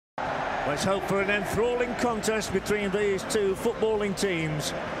Let's hope for an enthralling contest between these two footballing teams.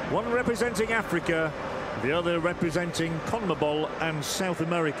 One representing Africa, the other representing CONMEBOL and South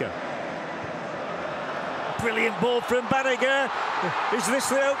America. Brilliant ball from Banniger. Is this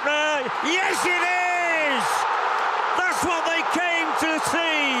the opener? Yes, it is! That's what they came to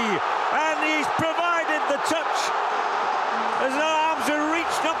see. And he's provided the touch. His arms are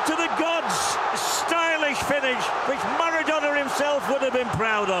reached up to the gods. Stylish finish, which Maradona himself would have been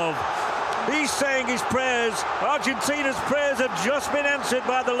proud of. He's saying his prayers. Argentina's prayers have just been answered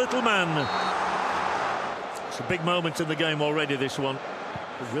by the little man. It's a big moment in the game already, this one.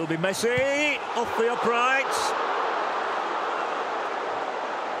 It will be Messi off the uprights.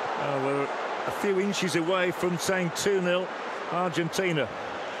 Oh, we're a few inches away from saying 2-0 Argentina.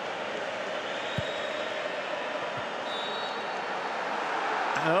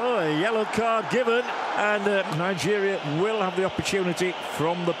 Oh, a yellow card given, and Nigeria will have the opportunity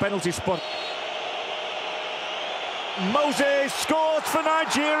from the penalty spot. Moses scores for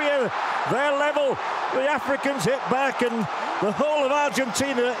Nigeria. They're level. The Africans hit back, and the whole of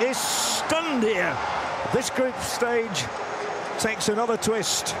Argentina is stunned here. This group stage takes another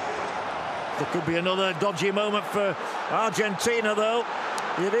twist. There could be another dodgy moment for Argentina, though.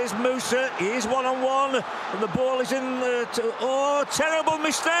 It is Musa, he is one-on-one, and the ball is in oh, terrible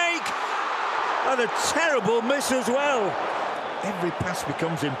mistake! And a terrible miss as well. Every pass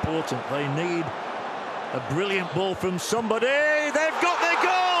becomes important. They need a brilliant ball from somebody. They've got their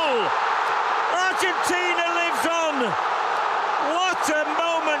goal! Argentina lives on! What a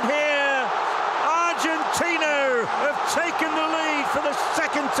moment here! Argentina have taken the lead for the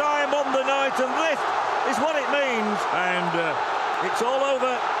second time on the night, and this is what it means. And it's all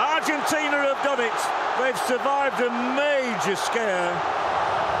over. Argentina have done it. They've survived a major scare.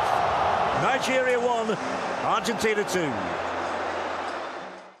 Nigeria 1, Argentina 2.